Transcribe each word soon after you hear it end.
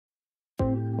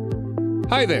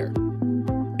Hi there.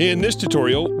 In this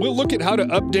tutorial, we'll look at how to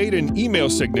update an email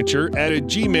signature at a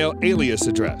Gmail alias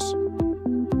address.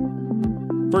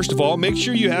 First of all, make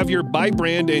sure you have your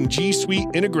Bybrand and G Suite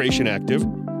integration active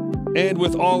and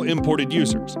with all imported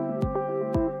users.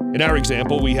 In our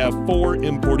example, we have 4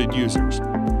 imported users.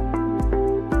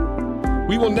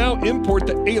 We will now import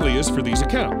the alias for these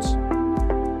accounts.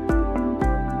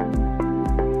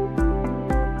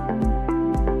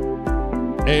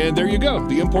 And there you go,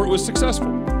 the import was successful.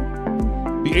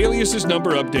 The alias is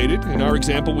number updated. In our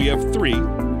example, we have 3.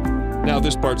 Now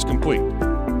this part's complete.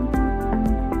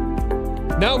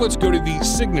 Now let's go to the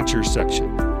signature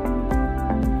section.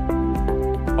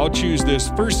 I'll choose this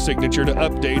first signature to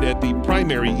update at the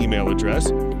primary email address.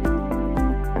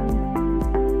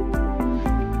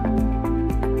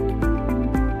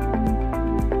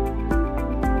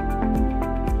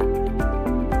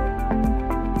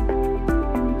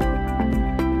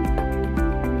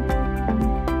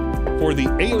 For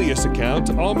the alias account,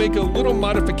 I'll make a little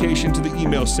modification to the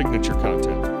email signature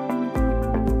content.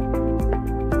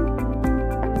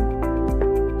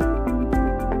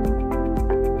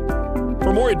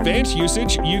 For more advanced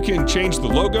usage, you can change the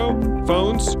logo,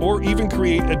 phones, or even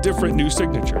create a different new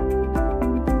signature.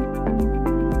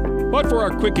 But for our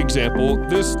quick example,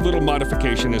 this little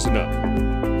modification is enough.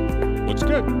 Looks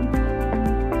good.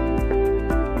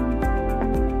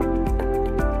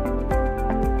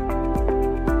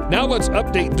 Now let's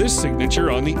update this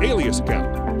signature on the alias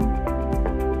account.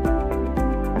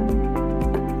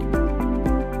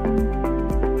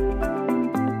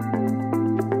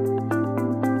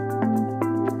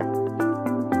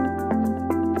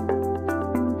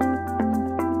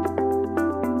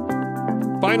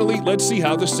 Finally, let's see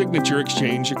how the signature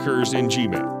exchange occurs in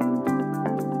Gmail.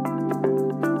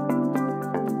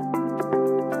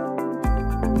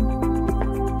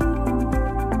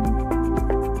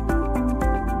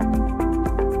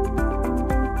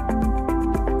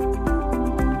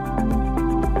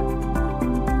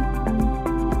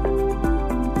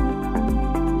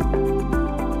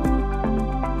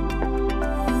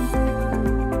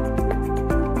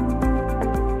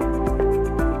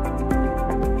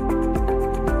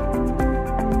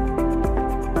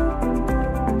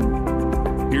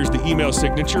 Here's the email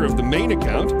signature of the main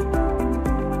account.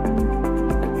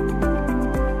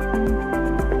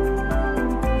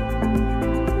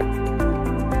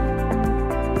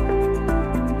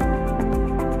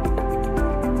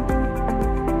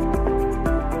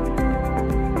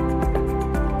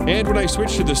 And when I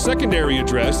switch to the secondary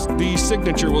address, the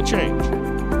signature will change.